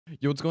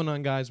Yo, what's going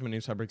on, guys? My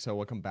name's Hybrixel.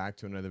 Welcome back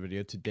to another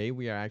video. Today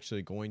we are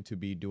actually going to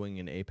be doing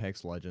an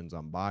Apex Legends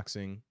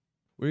unboxing.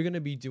 We're going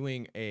to be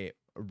doing a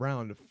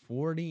around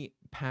 40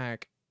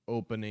 pack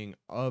opening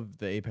of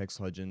the Apex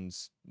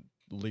Legends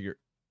League.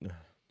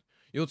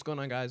 Yo, what's going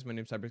on, guys? My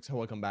name's Hybrixel.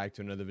 Welcome back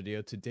to another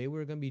video. Today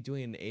we're going to be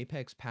doing an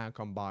Apex pack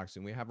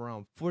unboxing. We have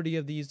around 40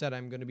 of these that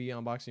I'm going to be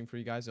unboxing for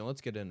you guys, and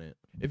let's get in it.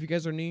 If you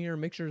guys are new here,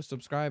 make sure to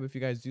subscribe if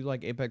you guys do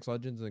like Apex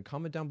Legends, and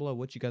comment down below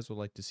what you guys would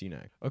like to see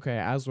next. Okay,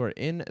 as we're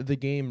in the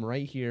game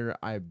right here,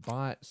 I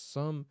bought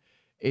some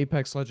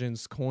Apex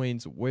Legends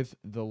coins with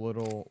the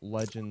little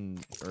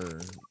legend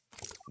or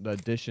the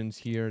additions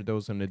here. There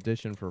was an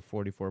addition for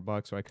 44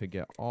 bucks, so I could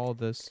get all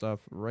this stuff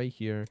right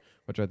here,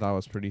 which I thought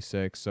was pretty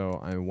sick, so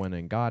I went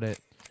and got it.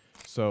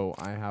 So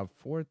I have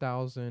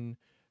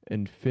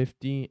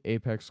 4,050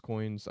 Apex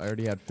coins. I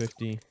already had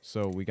 50,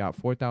 so we got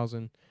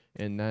 4,000,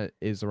 and that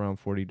is around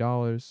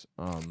 $40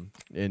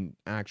 in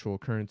actual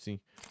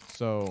currency.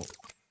 So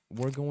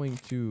we're going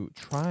to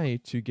try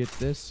to get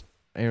this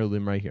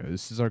heirloom right here.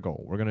 This is our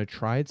goal. We're gonna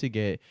try to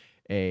get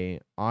a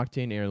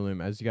Octane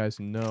heirloom. As you guys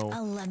know,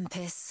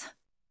 Olympus.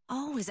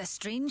 Always a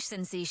strange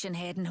sensation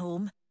heading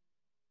home.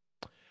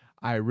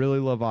 I really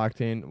love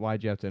Octane.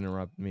 Why'd you have to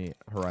interrupt me,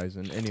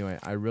 Horizon? Anyway,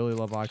 I really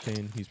love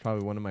Octane. He's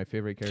probably one of my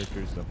favorite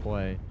characters to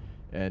play.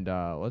 And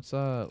let's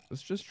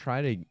just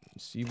try to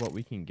see what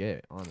we can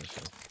get,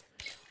 honestly.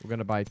 We're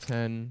gonna buy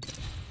 10.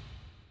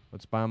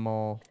 Let's buy them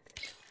all.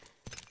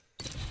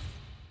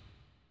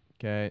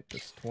 Okay,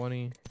 that's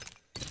 20.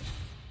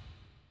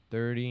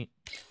 30.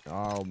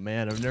 Oh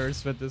man, I've never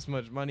spent this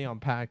much money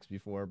on packs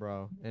before,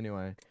 bro.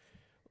 Anyway,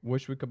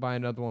 wish we could buy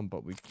another one,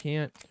 but we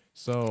can't.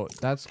 So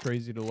that's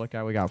crazy to look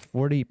at. We got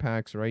 40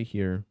 packs right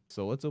here.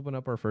 So let's open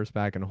up our first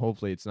pack, and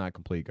hopefully it's not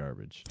complete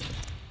garbage.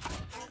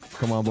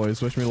 Come on,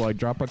 boys. Wish me luck.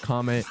 Drop a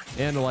comment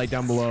and a like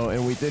down below.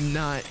 And we did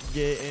not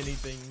get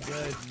anything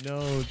good.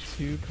 No,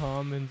 2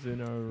 commons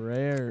and a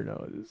rare.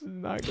 No, this is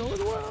not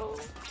going well.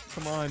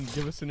 Come on,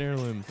 give us an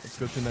heirloom. Let's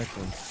go to the next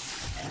one.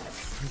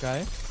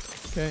 Okay.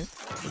 Okay,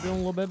 we're doing a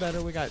little bit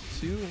better. We got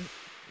 2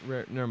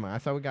 rare. Never mind. I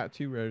thought we got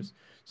 2 rares.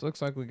 So it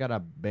looks like we got a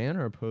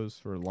banner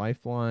post for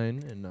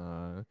Lifeline and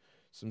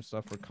some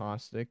stuff for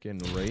Caustic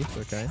and Wraith.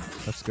 Okay,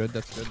 that's good.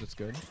 That's good. That's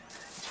good.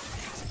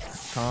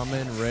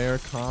 Common, rare,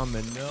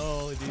 common.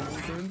 No, dude,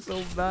 we're doing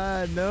so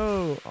bad.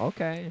 No.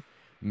 Okay.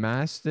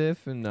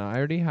 Mastiff, and I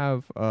already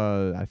have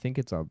I think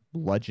it's a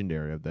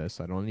legendary of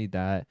this. I don't need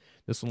that.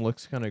 This one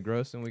looks kind of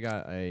gross, and we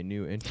got a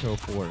new intro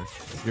for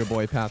your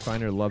boy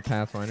Pathfinder. Love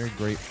Pathfinder,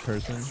 great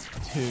person.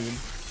 Dude,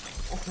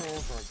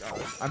 oh my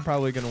god, I'm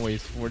probably gonna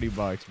waste 40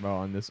 bucks, bro,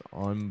 on this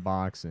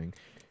unboxing.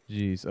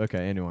 Jeez.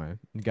 Okay, anyway,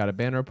 we got a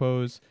banner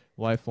pose,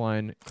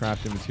 Lifeline,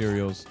 crafting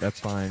materials. That's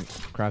fine.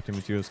 Crafting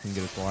materials can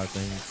get us a lot of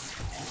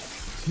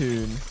things.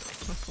 Dude.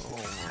 Oh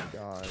my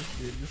gosh,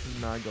 dude, this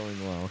is not going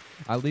well.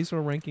 At least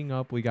we're ranking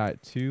up. We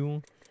got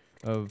 2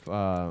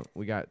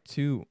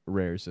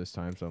 rares this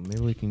time, so maybe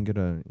we can get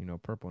a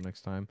purple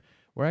next time.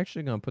 We're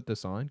actually gonna put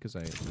this on because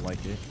I like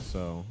it.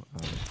 So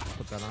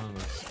put that on.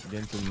 Let's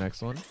get into the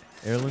next one.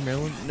 Heirloom.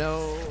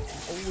 No.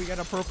 Oh, we got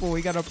a purple.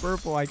 We got a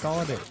purple. I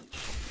called it.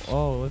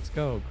 Oh, let's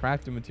go.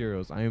 Crafting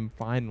materials. I am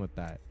fine with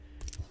that.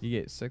 You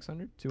get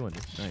 600,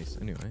 200. Nice.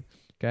 Anyway,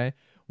 okay.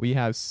 We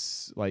have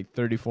like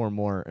 34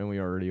 more, and we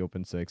already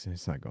opened 6, and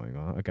it's not going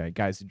on. Okay,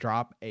 guys,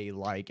 drop a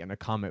like and a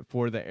comment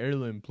for the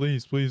heirloom.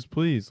 Please, please,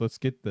 please. Let's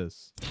get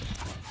this.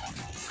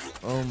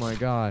 Oh, my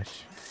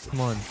gosh. Come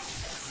on.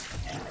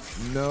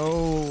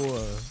 No.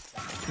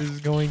 This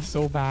is going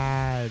so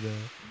bad.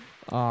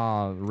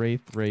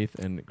 Wraith,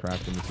 and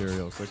crafting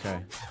materials. Okay.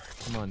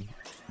 Come on.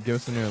 Give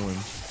us an heirloom.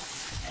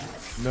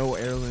 No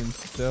heirloom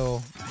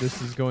still.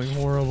 This is going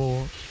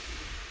horrible.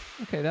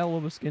 Okay, that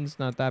little skin's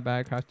not that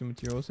bad. Crafting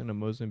materials and a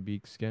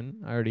Mozambique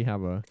skin. I already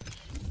have a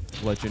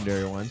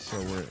legendary one,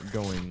 so we're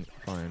going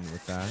fine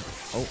with that.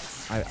 Oh,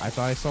 I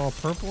thought I saw a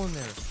purple in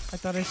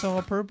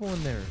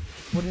there.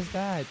 What is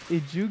that?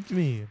 It juked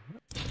me.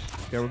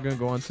 Okay, we're going to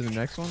go on to the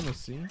next one. Let's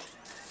see.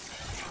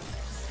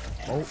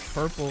 Oh,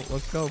 purple.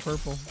 Let's go,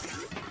 purple.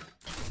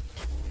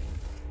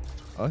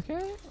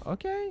 Okay.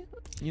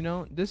 You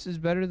know, this is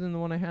better than the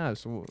one I have,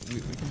 so we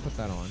can put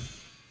that on.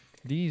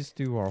 These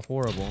 2 are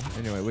horrible.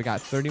 Anyway, we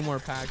got 30 more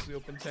packs. We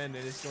opened 10, and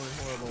it's going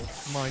horrible.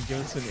 Come on, give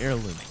us an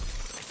heirloom.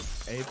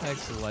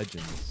 Apex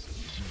Legends.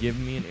 Give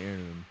me an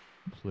heirloom,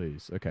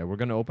 please. Okay, we're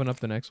going to open up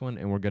the next one,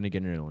 and we're going to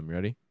get an heirloom. You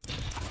ready?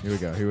 Here we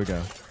go.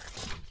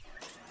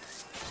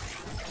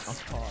 Oh,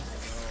 no.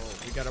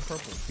 We got a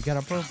purple.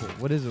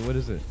 What is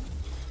it?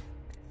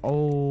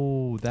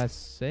 Oh, that's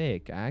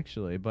sick,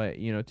 actually. But,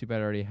 too bad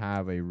I already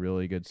have a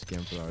really good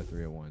skin for the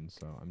R301,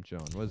 so I'm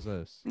chilling. What is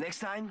this? Next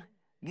time,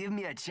 give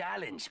me a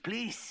challenge,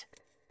 please.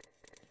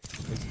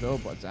 It's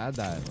dope. Let's add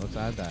that. I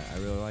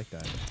really like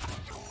that.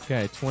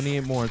 Okay,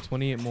 28 more. 2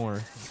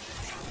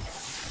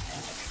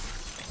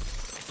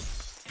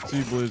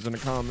 blues and a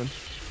common.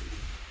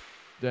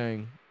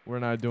 Dang, we're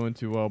not doing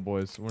too well,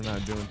 boys. Let's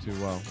go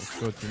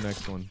to the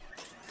next one.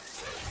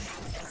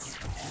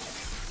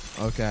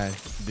 Okay,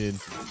 dude.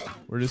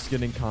 We're just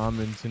getting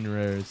commons and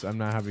rares. I'm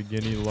not having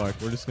any luck.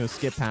 We're just gonna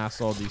skip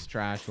past all these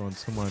trash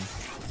ones. Come on.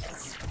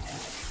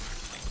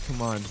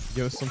 Come on.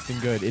 Give us something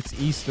good. It's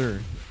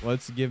Easter.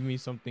 Let's give me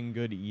something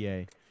good,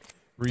 EA.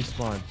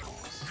 Respawn.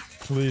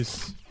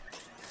 Please.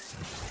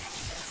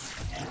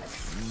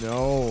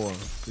 No.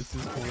 This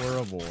is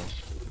horrible.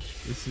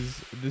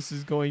 This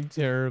is going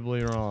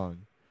terribly wrong.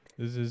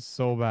 This is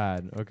so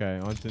bad. Okay,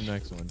 on to the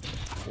next one.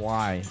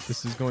 Why?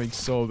 This is going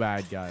so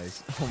bad,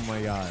 guys. Oh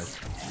my god.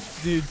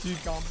 Dude, 2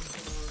 combos.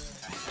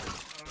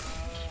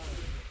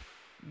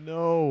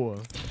 No.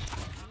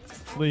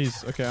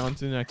 Please. Okay, on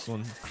to the next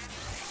one.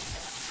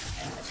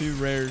 2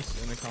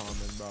 rares and a common,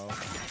 bro.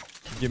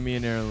 Give me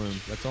an heirloom.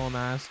 That's all I'm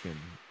asking.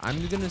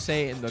 I'm gonna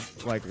say in the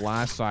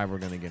last 5 we're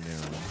gonna get an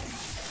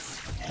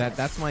heirloom.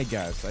 That's my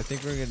guess. I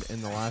think we're gonna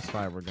in the last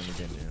 5 we're gonna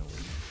get an heirloom.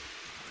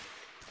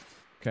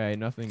 Okay,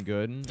 nothing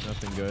good.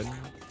 Nothing good.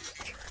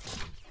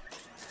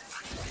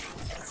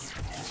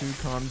 2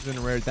 commons and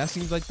a rare. That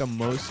seems like the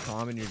most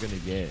common you're gonna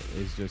get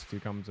is just 2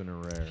 commons and a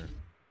rare.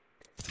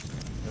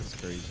 That's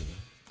crazy.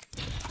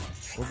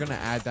 We're gonna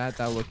add that.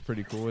 That looked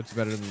pretty cool. It's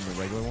better than the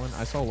regular one.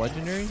 I saw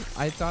legendary.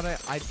 I thought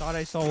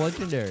I saw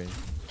legendary.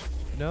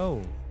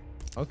 No.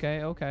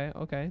 Okay.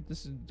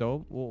 This is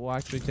dope. We'll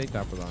actually take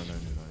that for the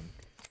 $9.99.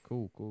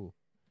 Cool.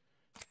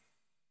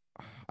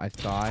 I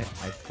thought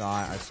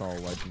I saw a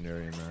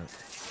legendary in that.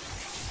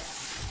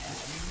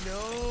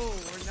 No,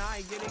 we're not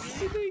getting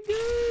anything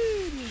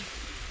good.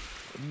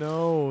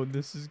 No,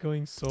 this is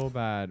going so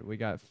bad. We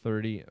got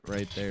 30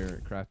 right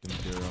there, crafting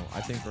 0.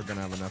 I think we're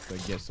gonna have enough to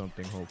get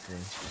something, hopefully.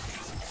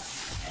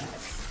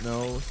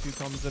 No, 2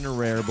 commons and a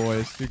rare,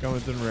 boys. 2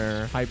 commons and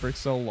rare.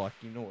 Hypixel luck,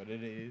 you know what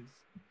it is.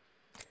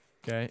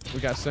 Okay, we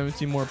got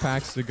 17 more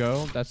packs to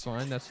go. That's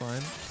fine. I'm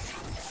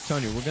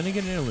telling you, we're gonna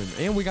get an heirloom,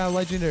 and we got a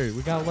legendary.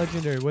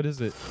 What is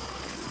it?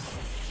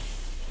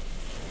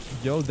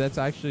 Yo, that's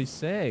actually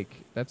sick.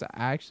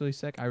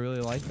 I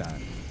really like that.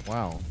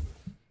 Wow.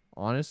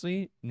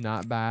 Honestly,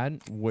 not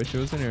bad. Wish it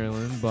was an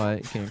heirloom,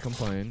 but can't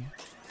complain.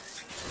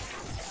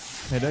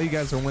 I know you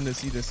guys are wanting to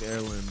see this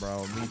heirloom,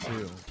 bro.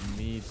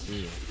 Me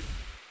too.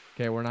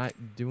 Okay, we're not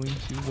doing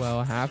too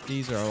well. Half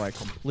these are like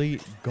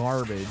complete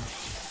garbage.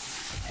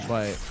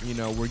 But, you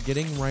know, we're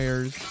getting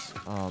rares.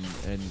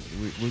 And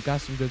we've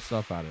got some good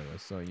stuff out of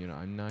this. So, you know,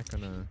 I'm not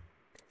gonna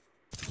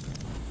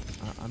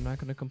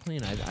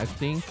complain. I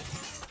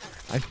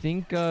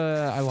think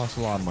I lost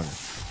a lot of money.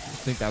 I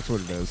think that's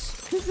what it is.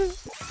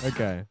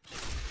 Okay.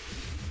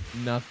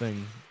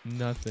 Nothing.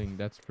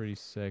 That's pretty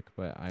sick,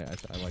 but I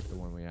like the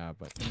one we have.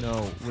 But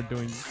no, we're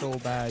doing so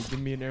bad. Give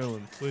me an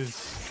heirloom, please.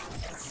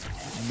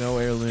 No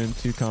heirloom,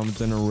 2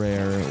 commons and a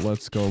rare.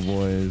 Let's go,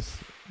 boys.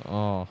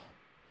 Oh,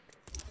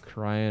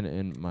 crying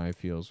in my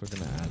feels. We're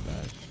gonna add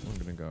that. I'm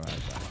gonna go add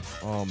that.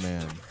 Oh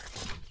man.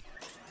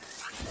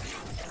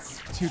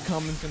 2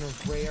 commons and a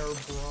rare,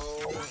 bro.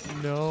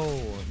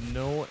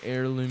 No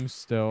heirloom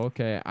still.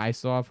 Okay, I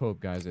still have hope,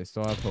 guys.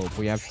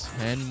 We have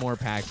 10 more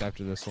packs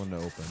after this one to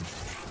open.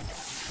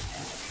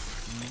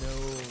 No,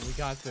 we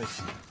got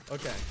this.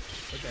 Okay,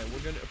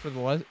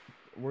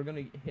 we're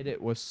gonna hit it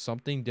with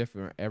something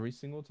different every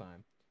single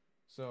time.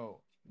 So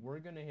we're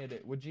gonna hit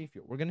it with G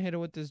Fuel. We're gonna hit it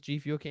with this G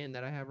Fuel can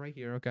that I have right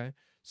here. Okay,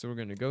 so we're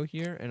gonna go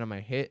here and I'm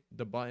gonna hit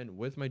the button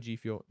with my G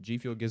Fuel. G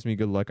Fuel gives me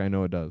good luck. I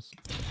know it does.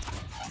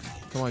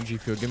 Come on, G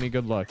Fuel, give me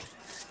good luck.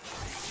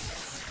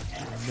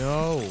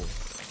 No,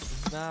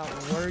 it's not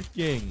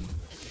working.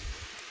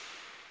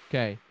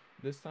 Okay,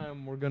 this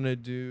time we're gonna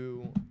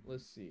do.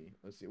 Let's see.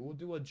 We'll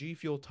do a G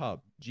Fuel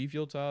tub. G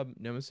Fuel tub,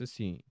 Nemesis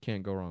T.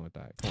 Can't go wrong with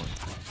that. Come on.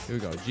 Here we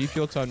go. G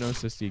Fuel tub,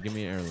 Nemesis T. Give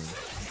me an heirloom.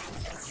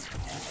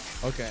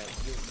 Okay.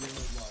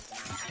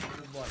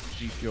 Good luck,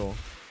 G Fuel.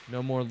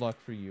 No more luck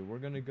for you. We're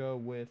gonna go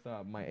with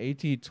my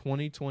AT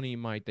 2020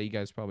 mic that you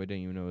guys probably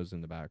didn't even know was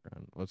in the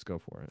background. Let's go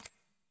for it.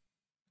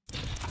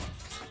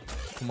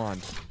 Come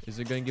on. Is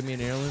it gonna give me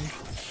an heirloom?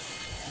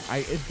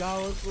 It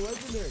got us the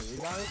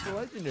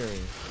legendary.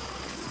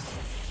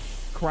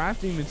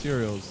 Crafting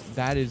materials.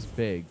 That is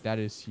big. That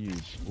is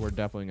huge. We're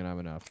definitely gonna have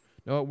enough.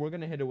 No, we're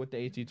gonna hit it with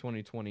the AT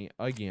 2020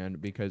 again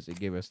because it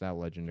gave us that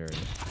legendary.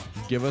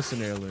 Give us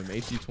an heirloom.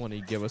 AT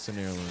 20, give us an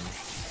heirloom.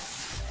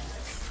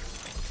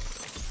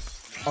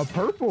 A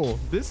purple.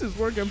 This is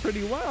working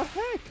pretty well.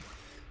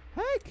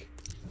 Heck.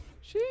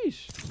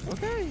 Sheesh.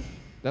 Okay.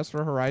 That's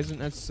for Horizon.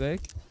 That's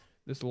sick.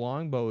 This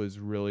longbow is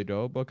really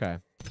dope. Okay.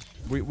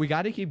 We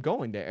got to keep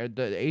going. The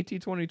AT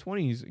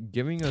 2020 is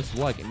giving us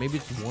luck. And maybe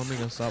it's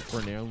warming us up for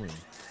an heirloom.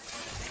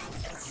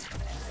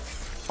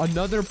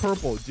 Another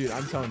purple. Dude,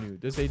 I'm telling you.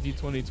 This AT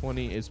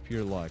 2020 is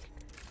pure luck.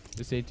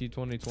 This AT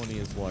 2020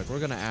 is luck. We're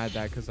going to add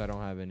that because I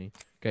don't have any.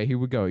 Okay, here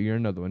we go. You're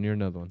another one.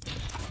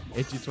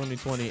 AT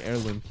 2020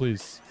 heirloom,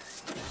 please.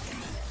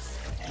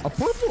 A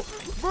purple?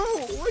 Bro,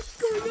 what's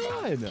going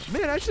on?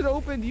 Man, I should have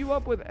opened you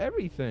up with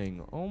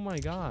everything. Oh my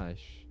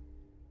gosh.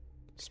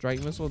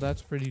 Strike missile,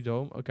 that's pretty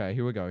dope. Okay,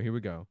 here we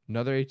go.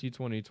 Another AT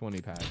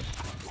 2020 pack.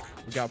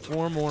 We got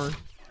 4 more.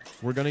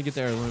 We're gonna get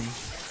the heirloom.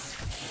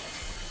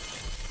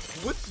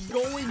 What's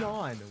going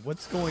on?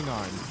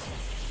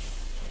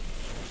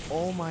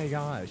 Oh my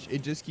gosh.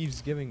 It just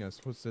keeps giving us.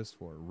 What's this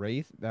for?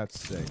 Wraith? That's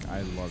sick.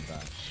 I love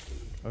that.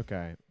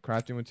 Okay.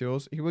 Crafting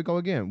materials. Here we go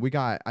again.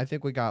 I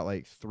think we got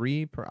like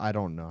 3 per. I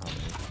don't know how many.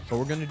 But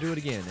we're going to do it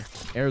again.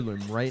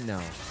 Heirloom right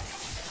now.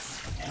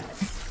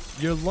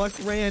 Your luck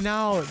ran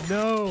out.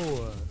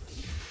 No.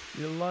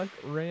 Your luck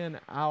ran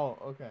out.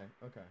 Okay.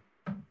 Okay.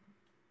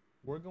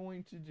 We're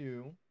going to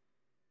do.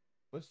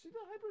 Let's do the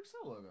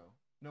HyperXL logo.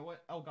 No,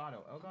 what? Elgato.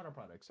 Elgato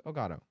products.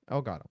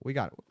 Elgato. We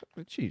got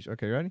it. Jeez.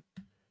 Okay, ready?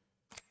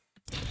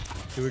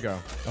 Here we go.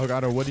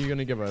 Elgato, what are you going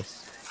to give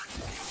us?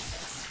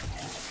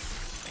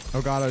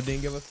 Elgato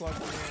didn't give us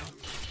luck.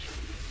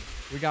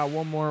 We got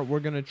one more. We're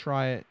going to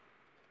try it.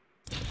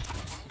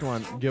 Come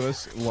on. Give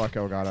us luck,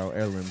 Elgato.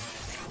 Heirloom.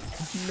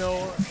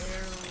 No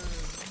heirloom.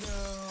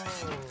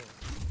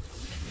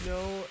 No.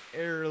 No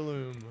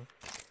heirloom.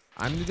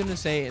 I'm going to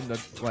say in the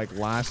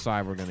last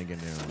 5 we're going to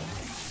get an heirloom.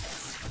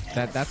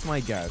 That's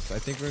my guess. I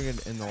think we're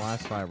gonna in the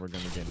last 5 we're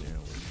gonna get an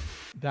heirloom.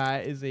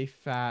 That is a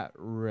fat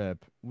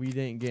rip. We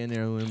didn't get an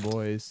heirloom,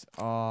 boys.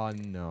 Oh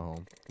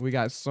no. We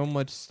got so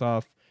much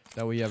stuff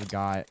that we have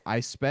got. I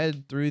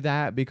sped through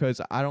that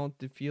because I don't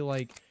feel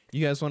like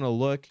you guys want to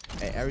look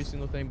at every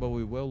single thing, but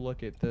we will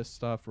look at this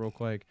stuff real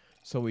quick.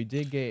 So we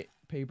did get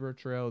paper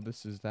trail.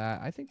 This is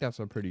that. I think that's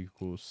a pretty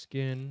cool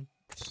skin.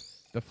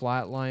 The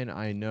flatline,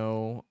 I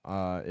know.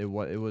 It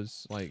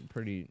was like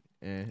pretty.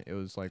 It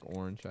was like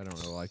orange. I don't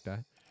really like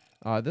that.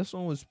 This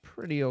one was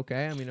pretty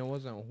okay. I mean, it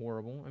wasn't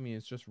horrible. I mean,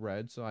 it's just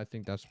red, so I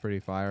think that's pretty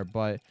fire.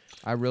 But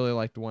I really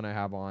like the one I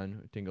have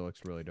on. I think it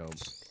looks really dope.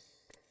 This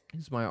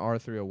is my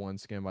R301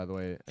 skin, by the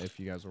way. If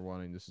you guys are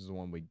wondering, this is the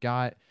one we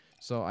got.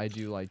 So I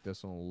do like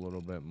this one a little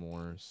bit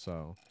more.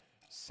 So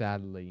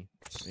sadly,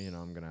 you know,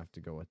 I'm gonna have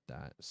to go with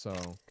that. So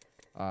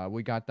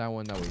we got that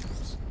one that we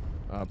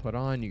put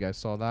on. You guys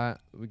saw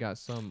that. We got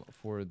some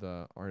for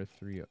the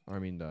R3. I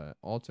mean, the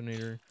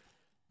alternator.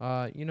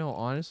 You know,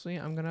 honestly,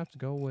 I'm gonna have to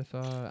go with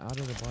Out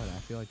of the Blood. I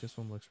feel like this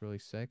one looks really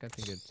sick. I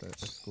think it's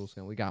a cool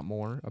skin. We got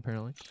more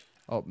apparently.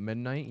 Oh,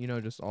 Midnight, you know,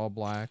 just all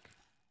black.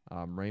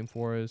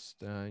 Rainforest,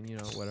 you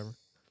know, whatever.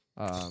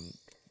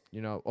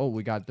 You know, oh,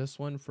 we got this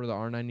one for the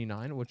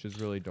R99, which is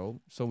really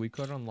dope. So we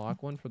could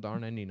unlock one for the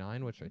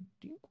R99, which I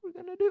think we're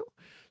gonna do.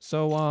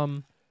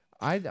 So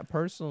I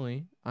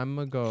personally, I'm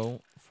gonna go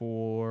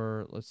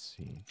for, let's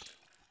see.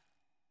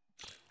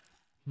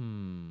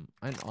 And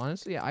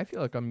honestly, I feel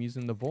like I'm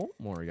using the Volt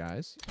more,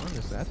 guys.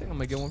 Honestly, I think I'm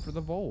gonna get one for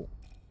the Volt.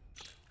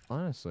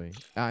 Honestly,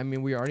 I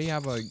mean, we already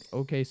have a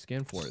okay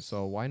skin for it,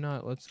 so why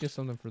not? Let's get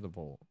something for the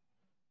Volt.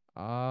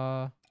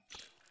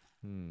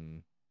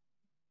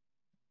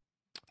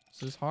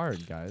 This is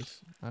hard,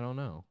 guys. I don't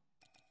know.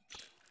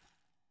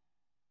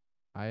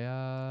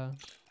 That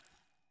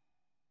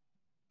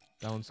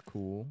one's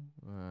cool.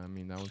 I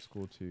mean, that one's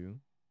cool too.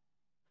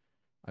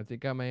 I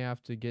think I may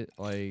have to get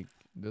like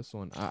this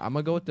one. I'm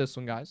gonna go with this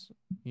one, guys.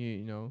 You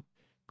know,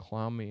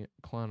 clown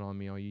on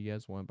me all you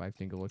guys want, but I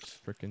think it looks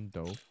freaking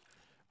dope.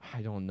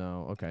 I don't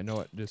know. Okay, you know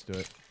what? Just do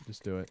it.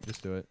 Just do it.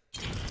 Just do it.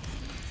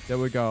 There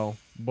we go.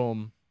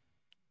 Boom.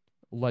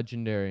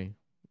 Legendary.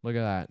 Look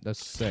at that.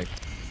 That's sick.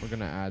 We're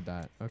gonna add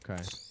that.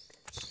 Okay.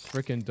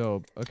 Freaking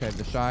dope. Okay,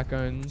 the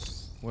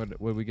shotguns. What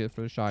we get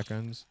for the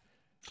shotguns?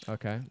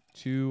 Okay,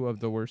 2 of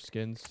the worst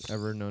skins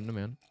ever known to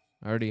man.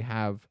 I already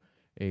have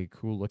a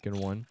cool looking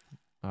one.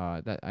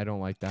 That I don't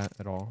like that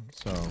at all.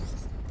 So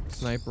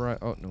sniper.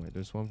 Oh no, wait.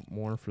 There's one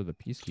more for the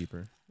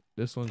peacekeeper.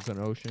 This one's an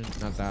ocean.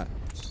 Not that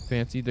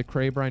fancy. The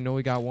Kraber, I know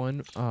we got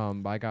one.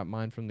 But I got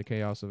mine from the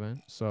chaos event,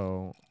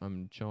 so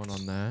I'm chilling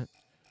on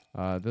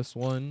that. This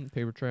one,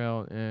 paper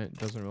trail, and it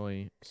doesn't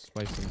really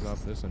spice things up.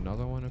 There's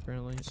another one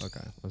apparently.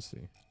 Okay, let's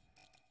see.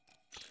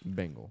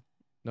 Bengal.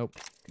 Nope,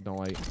 don't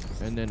like.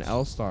 And then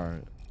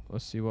L-Star.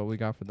 Let's see what we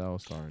got for the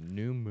L-Star.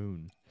 New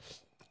Moon.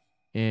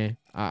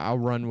 I'll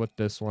run with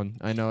this one.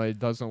 I know it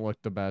doesn't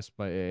look the best,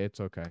 but it's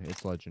okay.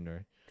 It's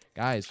legendary.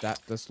 Guys,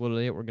 that's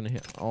literally it. We're gonna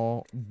hit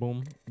all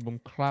boom,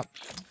 boom, clap.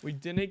 We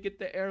didn't get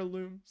the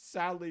heirloom,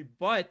 sadly,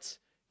 but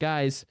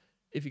guys,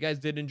 if you guys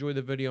did enjoy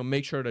the video,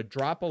 make sure to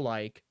drop a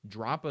like,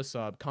 drop a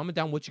sub, comment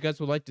down what you guys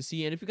would like to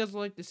see, and if you guys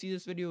would like to see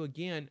this video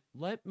again,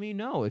 let me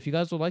know. If you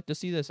guys would like to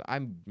see this,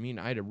 I mean,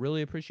 I'd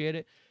really appreciate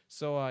it.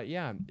 So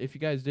yeah, if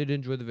you guys did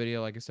enjoy the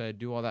video, like I said,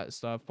 do all that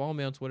stuff. Follow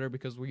me on Twitter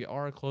because we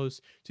are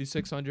close to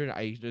 600.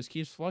 I just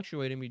keeps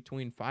fluctuating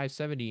between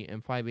 570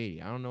 and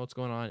 580. I don't know what's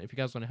going on. If you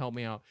guys want to help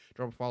me out,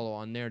 drop a follow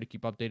on there to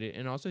keep updated,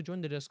 and also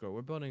join the Discord.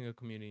 We're building a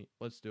community.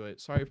 Let's do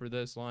it. Sorry for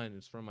this line.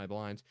 It's from my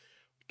blinds.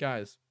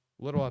 Guys,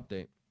 little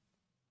update.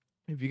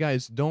 If you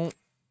guys don't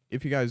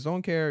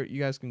care, you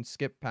guys can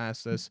skip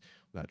past this.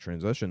 That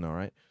transition though,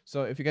 right?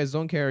 So if you guys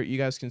don't care, you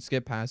guys can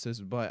skip past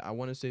this, but I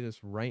want to say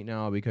this right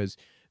now because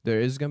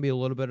there is going to be a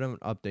little bit of an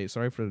update.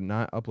 Sorry for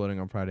not uploading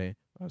on Friday.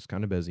 I was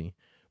kind of busy,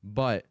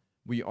 but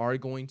we are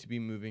going to be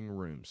moving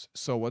rooms.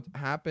 So what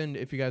happened,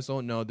 if you guys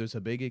don't know, there's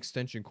a big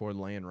extension cord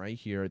laying right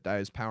here that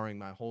is powering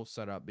my whole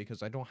setup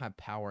because I don't have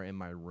power in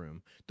my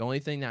room. The only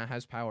thing that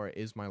has power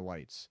is my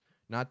lights.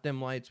 Not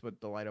them lights, but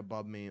the light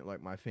above me,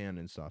 like my fan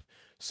and stuff.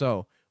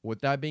 So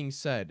with that being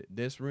said,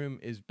 this room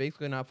is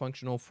basically not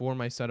functional for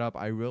my setup.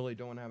 I really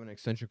don't have an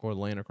extension cord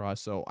laying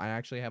across, so I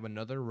actually have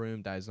another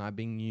room that is not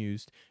being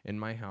used in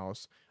my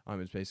house.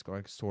 It's basically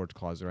like a storage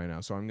closet right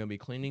now, so I'm gonna be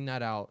cleaning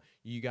that out.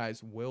 You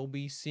guys will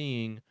be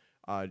seeing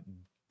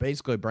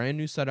basically a brand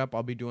new setup.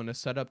 I'll be doing a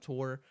setup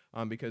tour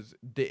because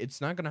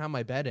it's not gonna have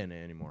my bed in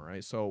it anymore,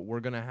 right? So we're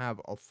gonna have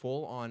a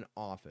full-on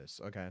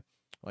office, okay,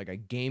 like a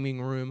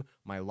gaming room,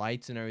 my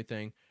lights and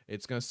everything.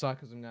 It's gonna suck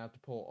because I'm gonna have to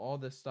pull all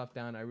this stuff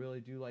down. I really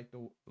do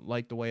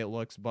like the way it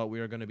looks, but we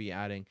are gonna be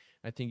adding.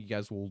 I think you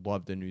guys will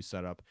love the new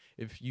setup.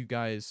 If you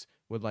guys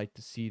would like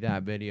to see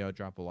that video,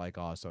 drop a like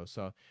also.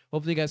 So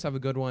hopefully you guys have a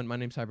good one. My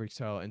name's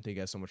HyperXL, and thank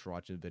you guys so much for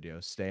watching the video.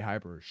 Stay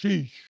hyper.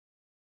 Sheesh.